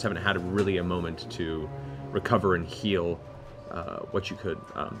post-battle. You guys haven't had really a moment to recover and heal what you could.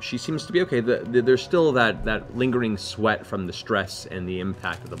 She seems to be okay. There's still that lingering sweat from the stress and the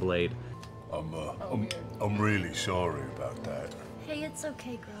impact of the blade. I'm really sorry about that. Hey, it's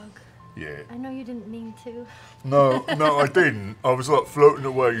okay, Grog. Yeah. I know you didn't mean to. No, I didn't. I was like floating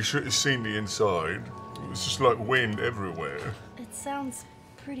away. You should have seen the inside. It was just like wind everywhere. It sounds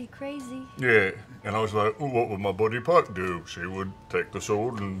pretty crazy. Yeah, and I was like, well, what would my buddy Puck do? She would take the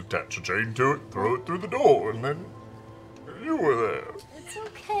sword and attach a chain to it, throw it through the door, and then you were there. It's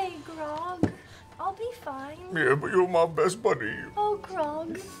okay, Grog. I'll be fine. Yeah, but you're my best buddy. Oh,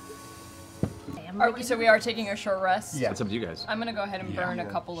 Grog. So we are taking a short rest? Yeah. It's up to you guys. I'm gonna go ahead and burn a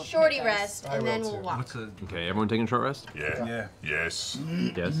couple of Shorty hit dice. rest, and then we'll walk. Okay, everyone taking a short rest? Yeah. Yeah. Yes.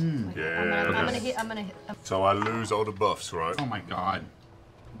 Yes? Yeah. I'm gonna hit. So I lose all the buffs, right? Oh my god.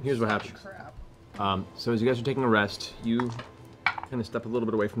 Here's what happens. So as you guys are taking a rest, you kind of step a little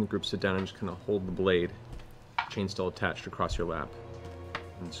bit away from the group, sit down, and just kind of hold the blade, chain still attached across your lap,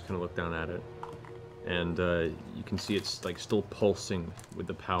 and just kind of look down at it. And you can see it's like still pulsing with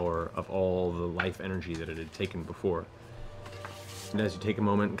the power of all the life energy that it had taken before. And as you take a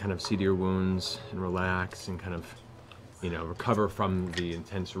moment and kind of see to your wounds and relax and kind of, recover from the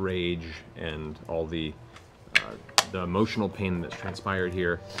intense rage and all the emotional pain that's transpired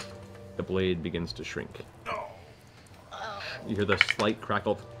here, the blade begins to shrink. You hear the slight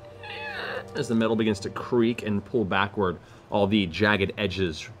crackle as the metal begins to creak and pull backward, all the jagged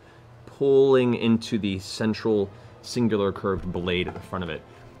edges pulling into the central singular curved blade at the front of it.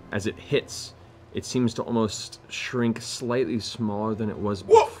 As it hits, it seems to almost shrink slightly smaller than it was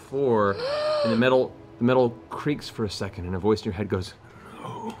before, and the metal creaks for a second, and a voice in your head goes,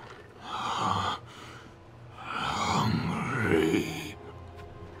 "No. Hungry."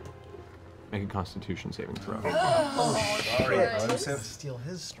 Make a Constitution saving throw. Shit. Steal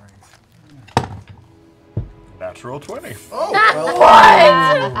his strength. Natural 20. Oh,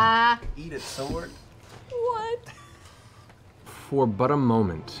 What? Eat it, sword. What? For but a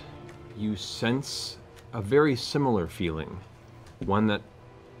moment, you sense a very similar feeling. One that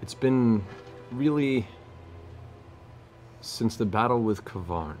it's been really since the battle with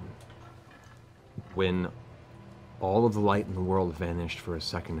Kavarn, when all of the light in the world vanished for a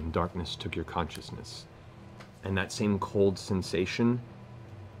second and darkness took your consciousness. And that same cold sensation,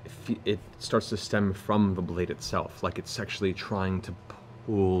 it starts to stem from the blade itself, like it's actually trying to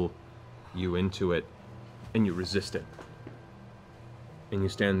pull you into it, and you resist it. And you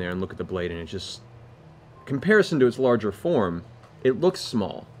stand there and look at the blade, and it just, comparison to its larger form, it looks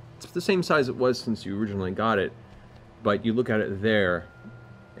small. It's the same size it was since you originally got it, but you look at it there,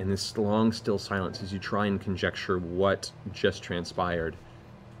 and this long, still silence as you try and conjecture what just transpired.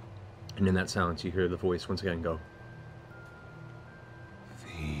 And in that silence, you hear the voice once again go,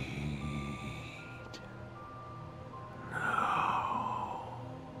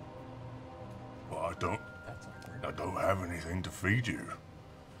 Well, I don't have anything to feed you.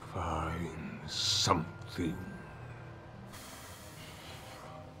 Find something.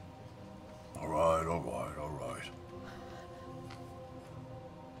 All right.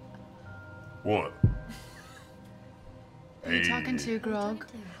 What? Who are you talking to, Grog?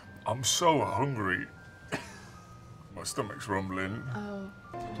 I'm so hungry. My stomach's rumbling. Oh.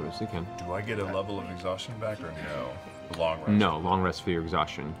 So as you can. Do I get a level of exhaustion back or no? Long rest? No, long rest for your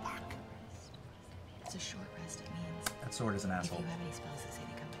exhaustion. It's a short rest, it means. That sword is an asshole. If you have any spells that say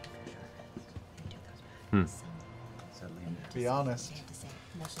they come back for a short rest, then take those back. Be honest.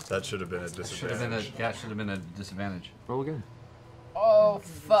 That should have been a disadvantage. Should have been a disadvantage. Roll again. Oh,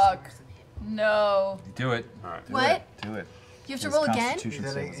 fuck. No. Do it. All right. What? Do it. You have to roll again?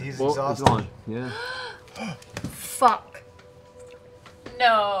 He's Well, exhausted. it's on. Yeah. Fuck.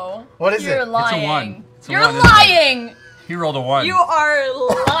 No. What is You're it? lying. It's a 1. It's a You're 1, isn't it? lying! He rolled a 1. You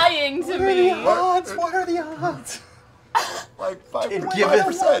are lying to me. What are the odds? Like 5%. It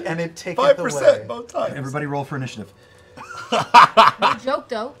giveth and it taketh 5% away. both times. Everybody roll for initiative. No joke,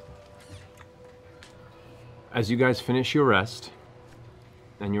 though. As you guys finish your rest,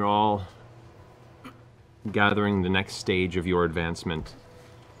 and you're all gathering the next stage of your advancement.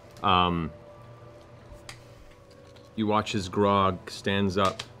 You watch as Grog stands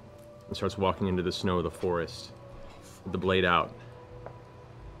up and starts walking into the snow of the forest, with the blade out.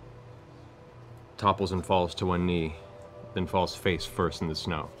 Topples and falls to one knee, then falls face first in the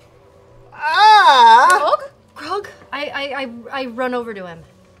snow. Ah! Grog? I run over to him.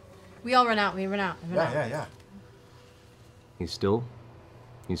 We all run out. We run out. Yeah. He's still.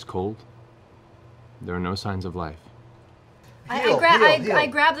 He's cold. There are no signs of life. I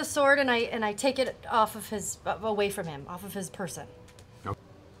grab the sword and I take it off of his, away from him, off of his person.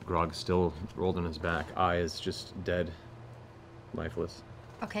 Grog still rolled on his back, eyes just dead, lifeless.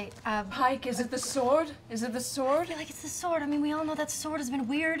 Okay, Pike, is it the sword? Is it the sword? I feel like it's the sword. I mean, we all know that sword has been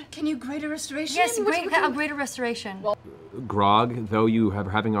weird. Can you greater restoration? Yes, a greater restoration. Grog, though you are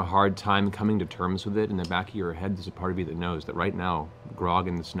having a hard time coming to terms with it, in the back of your head, there's a part of you that knows that right now, Grog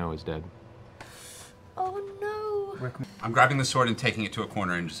in the snow is dead. Oh no! I'm grabbing the sword and taking it to a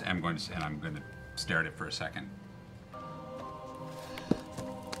corner, and I'm going to stare at it for a second.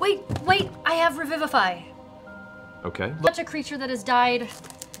 Wait! I have Revivify. Okay. Such a creature that has died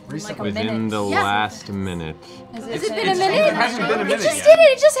Within the last minute. Has it been a minute? It hasn't been a minute It just yet. did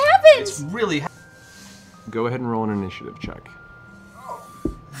it! It just happened! It's really. Go ahead and roll an initiative check.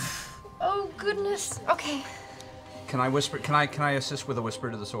 Oh goodness. Okay. Can I whisper? Can I assist with a whisper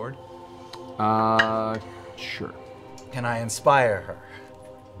to the sword? Sure. Can I inspire her?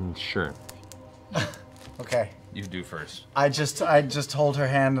 Sure. Okay. You do first. I just hold her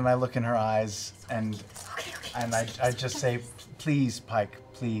hand and I look in her eyes and I just say, please, Pike,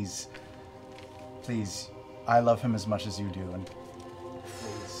 please, I love him as much as you do, and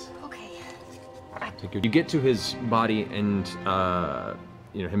please. Okay. You get to his body and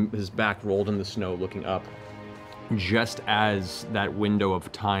his back rolled in the snow, looking up. Just as that window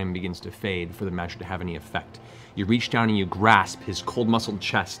of time begins to fade for the magic to have any effect, you reach down and you grasp his cold-muscled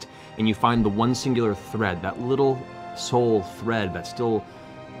chest, and you find the one singular thread, that little soul thread that's still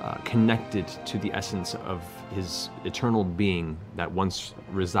connected to the essence of his eternal being that once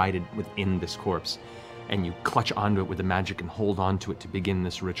resided within this corpse. And you clutch onto it with the magic and hold onto it to begin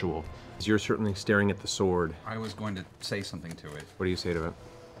this ritual. As you're certainly staring at the sword. I was going to say something to it. What do you say to it?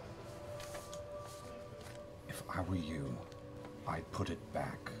 If I were you, I'd put it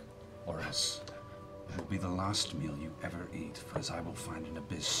back, or else it will be the last meal you ever eat, for as I will find an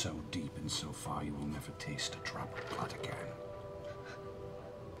abyss so deep and so far you will never taste a drop of blood again.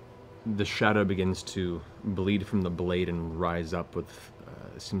 The shadow begins to bleed from the blade and rise up with,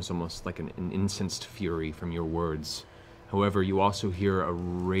 seems almost like an incensed fury from your words. However, you also hear a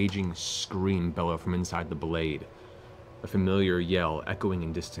raging scream bellow from inside the blade, a familiar yell echoing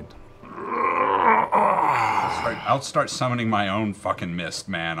and distant. I'll start summoning my own fucking mist,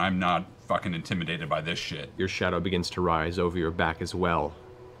 man. I'm not fucking intimidated by this shit. Your shadow begins to rise over your back as well,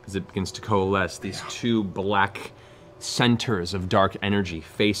 as it begins to coalesce, these two black centers of dark energy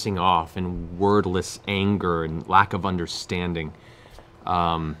facing off in wordless anger and lack of understanding.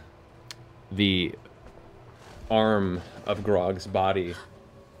 The arm of Grog's body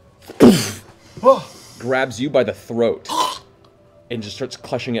grabs you by the throat and just starts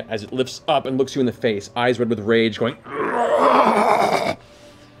clutching it as it lifts up and looks you in the face, eyes red with rage, going.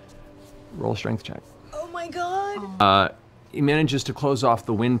 Roll a strength check. Oh my god! He manages to close off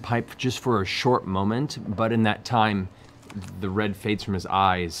the windpipe just for a short moment, but in that time, the red fades from his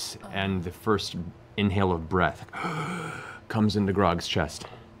eyes, and the first inhale of breath comes into Grog's chest.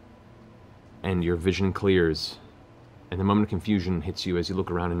 And your vision clears, and the moment of confusion hits you as you look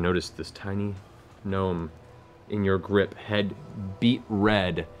around and notice this tiny gnome in your grip, head beet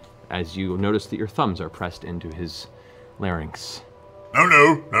red, as you notice that your thumbs are pressed into his larynx.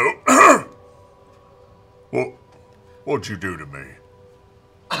 No. What'd you do to me?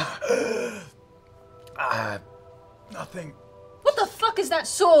 Nothing. What the fuck is that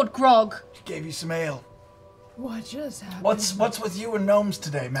sword, Grog? She gave you some ale. What just happened? What's with you and gnomes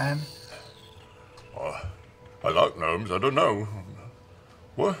today, man? I like gnomes, I don't know.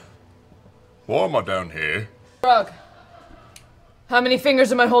 What? Why am I down here? Grog, how many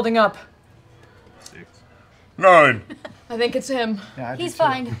fingers am I holding up? 9. I think it's him. Yeah, He's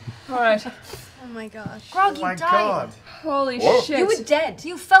fine. All right. Oh my gosh. Grog, you my died. God. Holy What? shit. You were dead.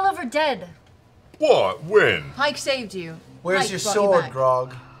 You fell over dead. What? When? Pike saved you. Where's Pike your brought you sword, back.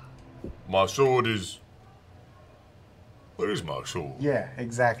 Grog? My sword is... Where is my sword? Yeah,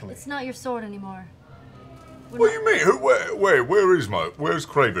 exactly. It's not your sword anymore. What do you mean? Where is where's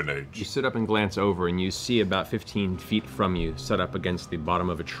Craven Edge? You sit up and glance over, and you see about 15 feet from you, set up against the bottom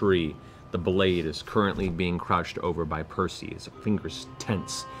of a tree, The blade is currently being crouched over by Percy, his fingers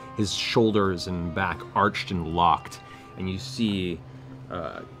tense, his shoulders and back arched and locked, and you see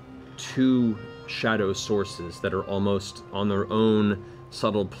two shadow sources that are almost on their own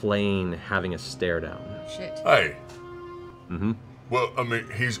subtle plane having a stare down. Shit. Hey. Mm-hmm. Well, I mean,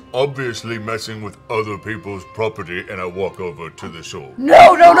 he's obviously messing with other people's property, and I walk over to the sword.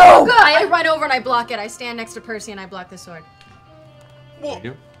 No, no, no! I run over and I block it. I stand next to Percy and I block the sword. What?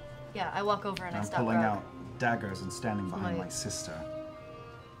 You do? Yeah, I walk over and I I'm stop pulling Grog. out daggers and standing behind my sister.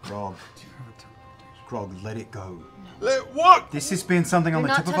 Grog. Grog, let it go. Let what? This has been something on You're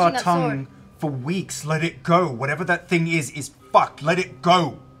the not tip of our touching that tongue for weeks. Let it go. Whatever that thing is fucked. Let it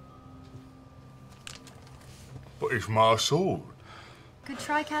go. But it's my sword. Could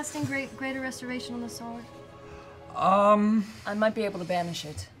try casting greater restoration on the sword. I might be able to banish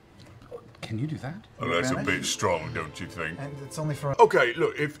it. Can you do that? Well, that's a bit strong, don't you think? And it's only for... Okay,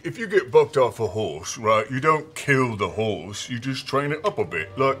 look, if you get bucked off a horse, right, you don't kill the horse, you just train it up a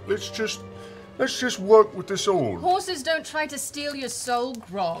bit. Like, let's just work with the sword. Horses don't try to steal your soul,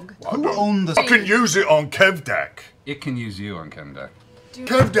 Grog. Who owned the... I can use it on Kevdak. It can use you on Kevdak.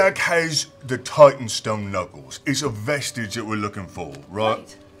 Kevdak has the Titan Stone Knuckles. It's a vestige that we're looking for,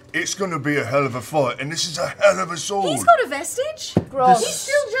 right? It's gonna be a hell of a fight, and this is a hell of a sword. He's got a vestige. Grog. He's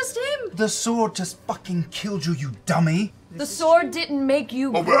still just him. The sword just fucking killed you, you dummy. The sword didn't make you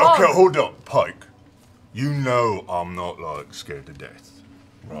Oh, Grog. but okay, hold on, Pike. You know I'm not, like, scared to death,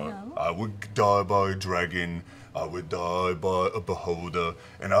 right? No. I would die by a dragon, I would die by a beholder,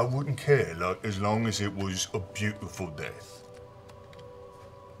 and I wouldn't care, like, as long as it was a beautiful death.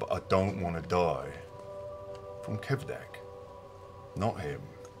 But I don't want to die from Kevdak. Not him.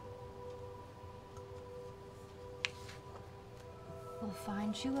 We'll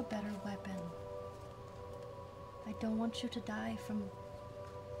find you a better weapon. I don't want you to die from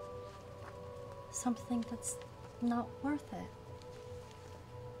something that's not worth it.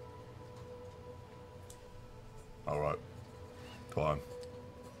 Alright. Fine.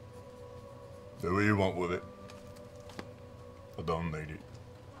 Do what you want with it. I don't need it.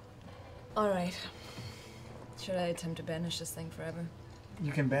 Alright. Should I attempt to banish this thing forever?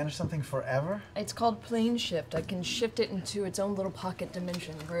 You can banish something forever? It's called plane shift. I can shift it into its own little pocket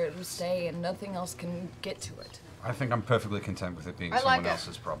dimension where it will stay and nothing else can get to it. I think I'm perfectly content with it being someone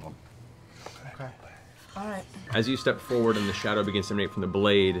else's problem. Okay. Alright. As you step forward and the shadow begins to emanate from the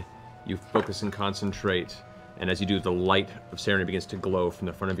blade, you focus and concentrate, and as you do, the light of Serenity begins to glow from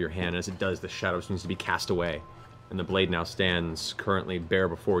the front of your hand. As it does, the shadow seems to be cast away, and the blade now stands currently bare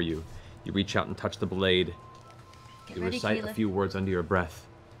before you. You reach out and touch the blade. You recite a few words under your breath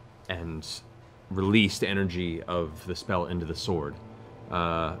and release the energy of the spell into the sword.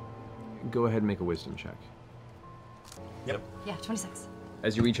 Go ahead and make a wisdom check. Yep. Yeah, 26.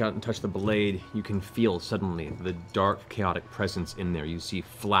 As you reach out and touch the blade, you can feel suddenly the dark, chaotic presence in there. You see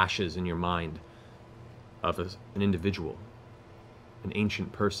flashes in your mind of an individual, an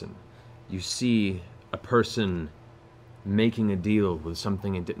ancient person. You see a person making a deal with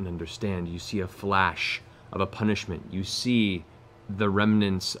something it didn't understand. You see a flash of a punishment. You see the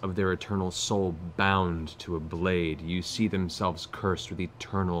remnants of their eternal soul bound to a blade. You see themselves cursed with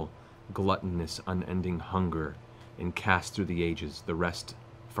eternal, gluttonous, unending hunger and cast through the ages, the rest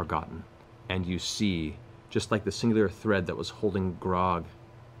forgotten. And you see, just like the singular thread that was holding Grog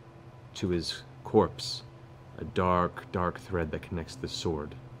to his corpse, a dark, dark thread that connects the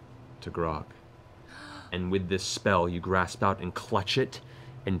sword to Grog. And with this spell, you grasp out and clutch it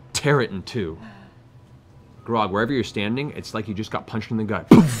and tear it in two. Grog, wherever you're standing, it's like you just got punched in the gut.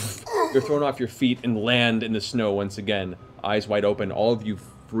 You're thrown off your feet and land in the snow once again, eyes wide open. All of you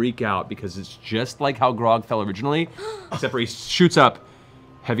freak out because it's just like how Grog fell originally, except for he shoots up,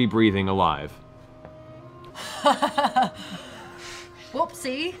 heavy breathing, alive.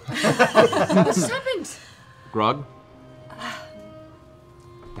 Whoopsie. What just happened? Grog,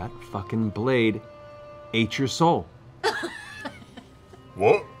 that fucking blade ate your soul.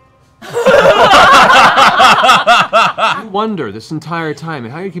 What? You wonder this entire time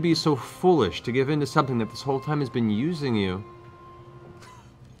how you could be so foolish to give in to something that this whole time has been using you.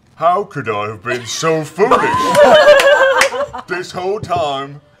 How could I have been so foolish? This whole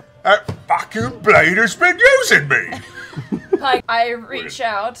time, that fucking blade has been using me! I reach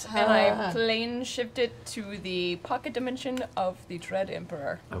out and I plane shift it to the pocket dimension of the Dread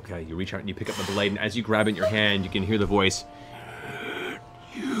Emperor. Okay, you reach out and you pick up the blade, and as you grab it in your hand, you can hear the voice,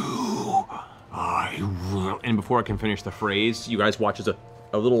 I will. And before I can finish the phrase, you guys watch as a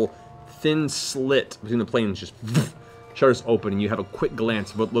little thin slit between the planes just shutters open, and you have a quick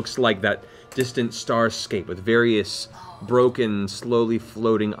glance of what looks like that distant starscape with various broken, slowly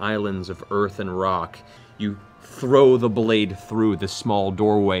floating islands of earth and rock. You throw the blade through the small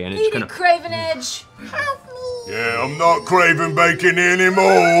doorway, and it's Eat kind it, of Craven Edge. Yeah, I'm not craving bacon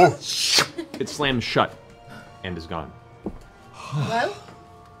anymore. it slams shut and is gone. Well,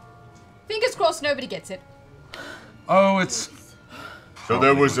 fingers crossed nobody gets it. Oh, it's. So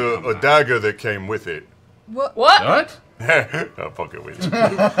there was a dagger that came with it. What? What? What? I'm fucking with you.